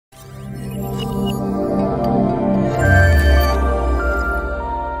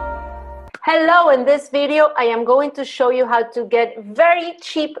Hello, in this video, I am going to show you how to get very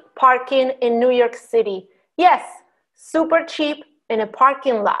cheap parking in New York City. Yes, super cheap in a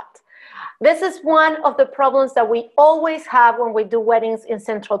parking lot. This is one of the problems that we always have when we do weddings in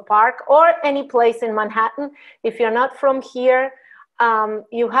Central Park or any place in Manhattan. If you're not from here,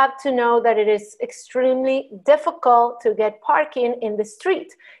 you have to know that it is extremely difficult to get parking in the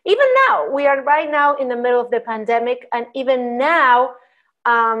street. Even now, we are right now in the middle of the pandemic, and even now,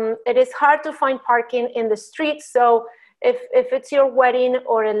 it is hard to find parking in the street. So if it's your wedding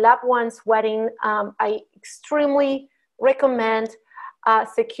or a loved one's wedding, I extremely recommend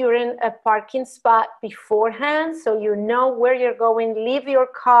securing a parking spot beforehand so you know where you're going. Leave your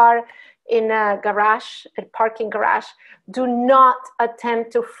car in a garage, a parking garage. Do not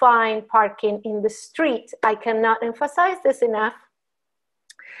attempt to find parking in the street. I cannot emphasize this enough.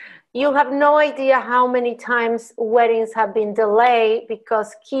 You have no idea how many times weddings have been delayed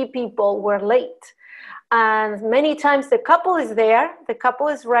because key people were late. And many times the couple is there, the couple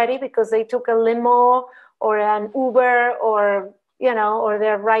is ready because they took a limo or an Uber or, or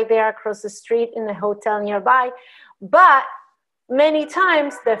they're right there across the street in a hotel nearby. But many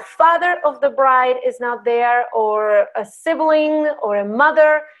times the father of the bride is not there, or a sibling or a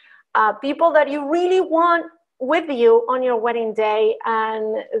mother, people that you really want with you on your wedding day,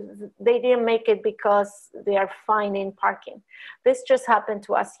 and they didn't make it because they are finding parking. This just happened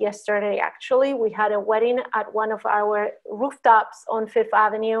to us yesterday, actually. We had a wedding at one of our rooftops on 5th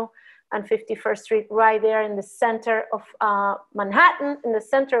Avenue and 51st Street, right there in the center of Manhattan, in the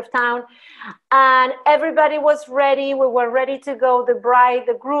center of town. And everybody was ready. We were ready to go. The bride,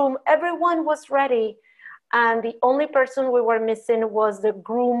 the groom, everyone was ready. And the only person we were missing was the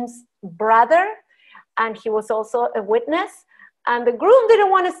groom's brother. And he was also a witness. And the groom didn't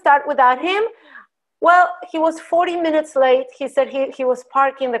want to start without him. Well, he was 40 minutes late. He said he was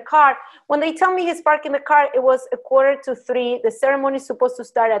parking the car. When they tell me he's parking the car, it was 2:45. The ceremony is supposed to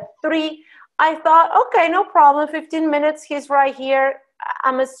start at 3. I thought, okay, no problem, 15 minutes, he's right here.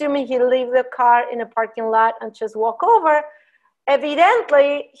 I'm assuming he'll leave the car in a parking lot and just walk over.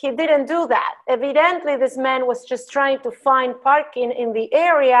 Evidently, he didn't do that. Evidently, this man was just trying to find parking in the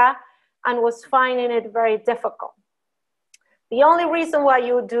area and was finding it very difficult. The only reason why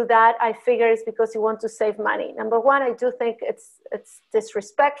you would do that, I figure, is because you want to save money. Number one, I do think it's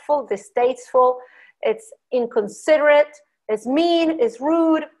disrespectful, distasteful, it's inconsiderate, it's mean, it's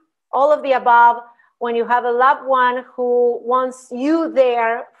rude, all of the above. When you have a loved one who wants you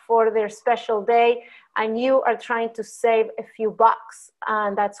there for their special day and you are trying to save a few bucks,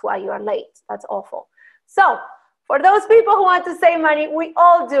 and that's why you are late. That's awful. So, for those people who want to save money, we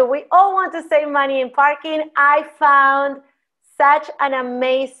all do. We all want to save money in parking. I found such an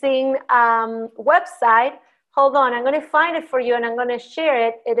amazing website. Hold on, I'm going to find it for you and I'm going to share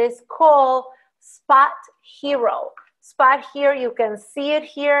it. It is called Spot Hero. Spot Hero, you can see it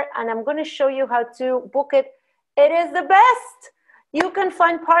here, and I'm going to show you how to book it. It is the best. You can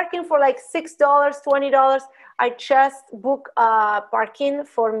find parking for like $6, $20. I just booked parking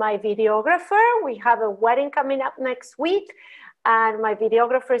for my videographer. We have a wedding coming up next week, and my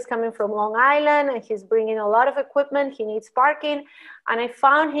videographer is coming from Long Island, and he's bringing a lot of equipment. He needs parking, and I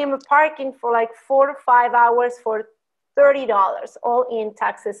found him a parking for like 4 to 5 hours for $30, all in,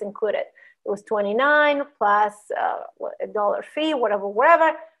 taxes included. It was $29 plus $1 fee,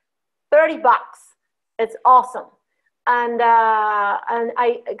 whatever, 30 bucks. It's awesome. And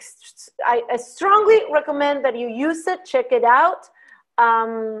I strongly recommend that you use it. Check it out.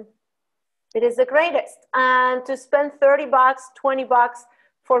 It is the greatest. And to spend 30 bucks, 20 bucks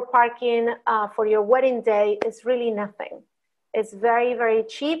for parking for your wedding day is really nothing. It's very, very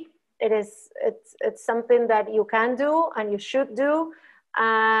cheap. It's something that you can do and you should do.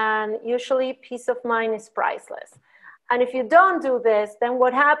 And usually peace of mind is priceless. And if you don't do this, then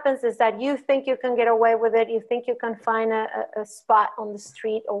what happens is that you think you can get away with it. You think you can find a spot on the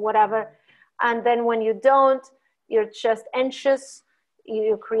street or whatever. And then when you don't, you're just anxious.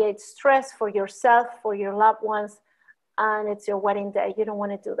 You create stress for yourself, for your loved ones, and it's your wedding day. You don't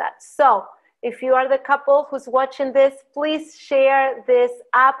want to do that. So if you are the couple who's watching this, please share this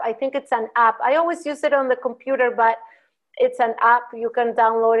app. I think it's an app. I always use it on the computer, but it's an app. You can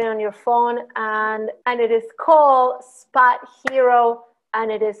download it on your phone, and it is called Spot Hero,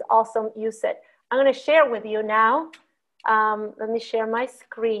 and it is awesome. Use it. I'm going to share with you now. Let me share my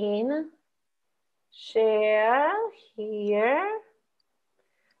screen. Share here.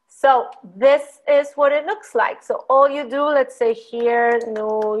 So this is what it looks like. So all you do, let's say here,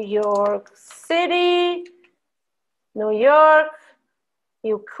 New York City, New York.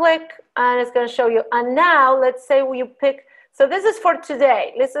 You click and it's going to show you. And now let's say you pick So this is for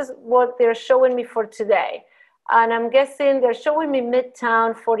today. This is what they're showing me for today. And I'm guessing they're showing me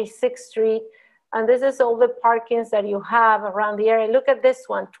Midtown 46th Street. And this is all the parkings that you have around the area. Look at this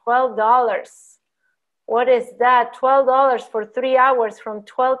one, $12. What is that? $12 for 3 hours from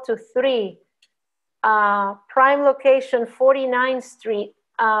 12 to 3. Prime location, 49th Street.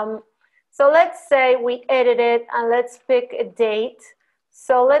 So let's say we edit it and let's pick a date.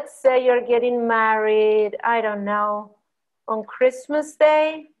 So let's say you're getting married, I don't know, on Christmas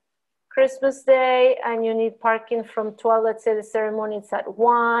Day, and you need parking from 12, let's say the ceremony is at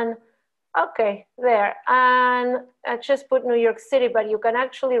 1. Okay, there. And I just put New York City, but you can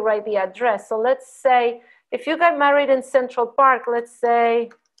actually write the address. So let's say if you got married in Central Park, let's say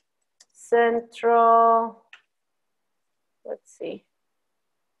Central, let's see.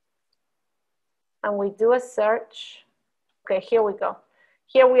 And we do a search. Okay, here we go.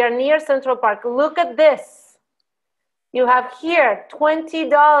 Here we are near Central Park. Look at this. You have here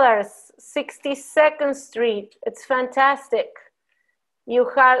 $20, 62nd Street. It's fantastic. You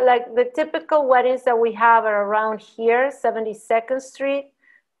have like the typical weddings that we have are around here, 72nd Street.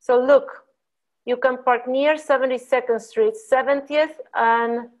 So look, you can park near 72nd Street, 70th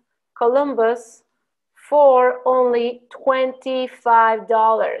and Columbus for only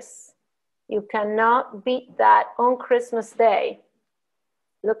 $25. You cannot beat that on Christmas Day.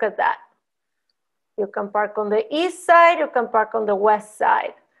 Look at that. You can park on the east side, you can park on the west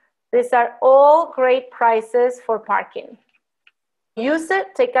side. These are all great prices for parking. Use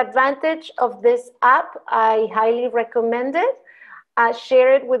it, take advantage of this app. I highly recommend it.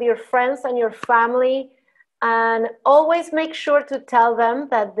 Share it with your friends and your family. And always make sure to tell them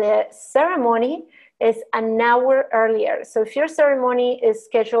that the ceremony is an hour earlier. So if your ceremony is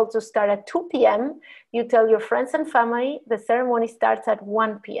scheduled to start at 2 p.m., you tell your friends and family the ceremony starts at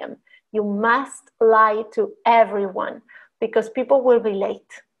 1 p.m. You must lie to everyone because people will be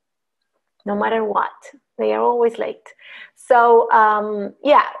late, no matter what. They are always late. So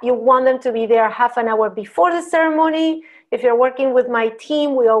yeah, you want them to be there half an hour before the ceremony. If you're working with my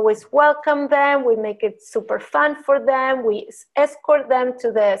team, we always welcome them. We make it super fun for them. We escort them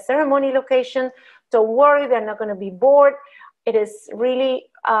to the ceremony location. Don't worry, they're not going to be bored. It is really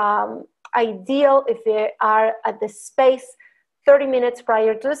ideal if they are at the space 30 minutes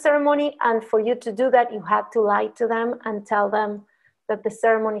prior to the ceremony. And for you to do that, you have to lie to them and tell them that the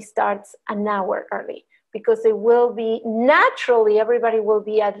ceremony starts an hour early, because it will be naturally, everybody will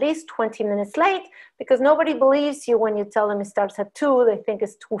be at least 20 minutes late because nobody believes you when you tell them it starts at 2. They think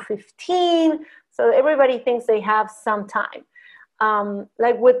it's 2:15. So everybody thinks they have some time.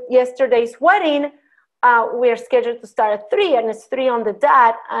 Like with yesterday's wedding, we're scheduled to start at 3 and it's 3 on the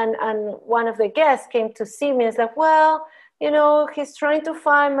dot. And one of the guests came to see me and is like, well, you know, he's trying to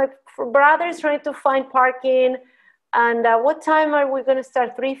find, my brother is trying to find parking. And what time are we going to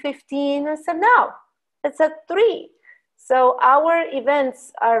start? 3:15? I said, no, it's at 3. So our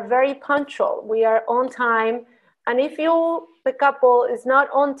events are very punctual. We are on time. And if you, the couple, is not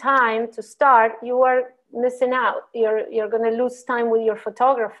on time to start, you are missing out. You're going to lose time with your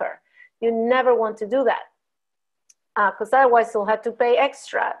photographer. You never want to do that because otherwise you'll have to pay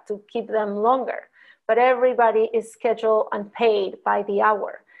extra to keep them longer. But everybody is scheduled and paid by the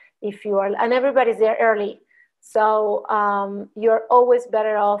hour if you are, and everybody's there early. So you're always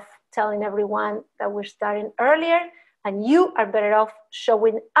better off telling everyone that we're starting earlier, and you are better off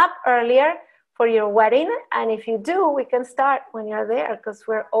showing up earlier for your wedding. And if you do, we can start when you're there because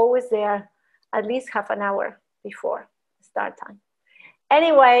we're always there at least half an hour before start time.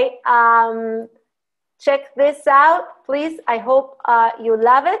 Anyway, check this out, please. I hope you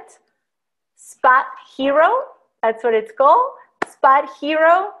love it. Spot Hero, that's what it's called, Spot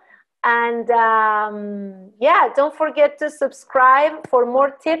Hero. And yeah, don't forget to subscribe for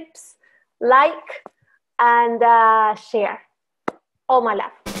more tips, like, and share. All my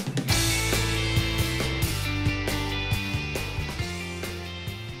love.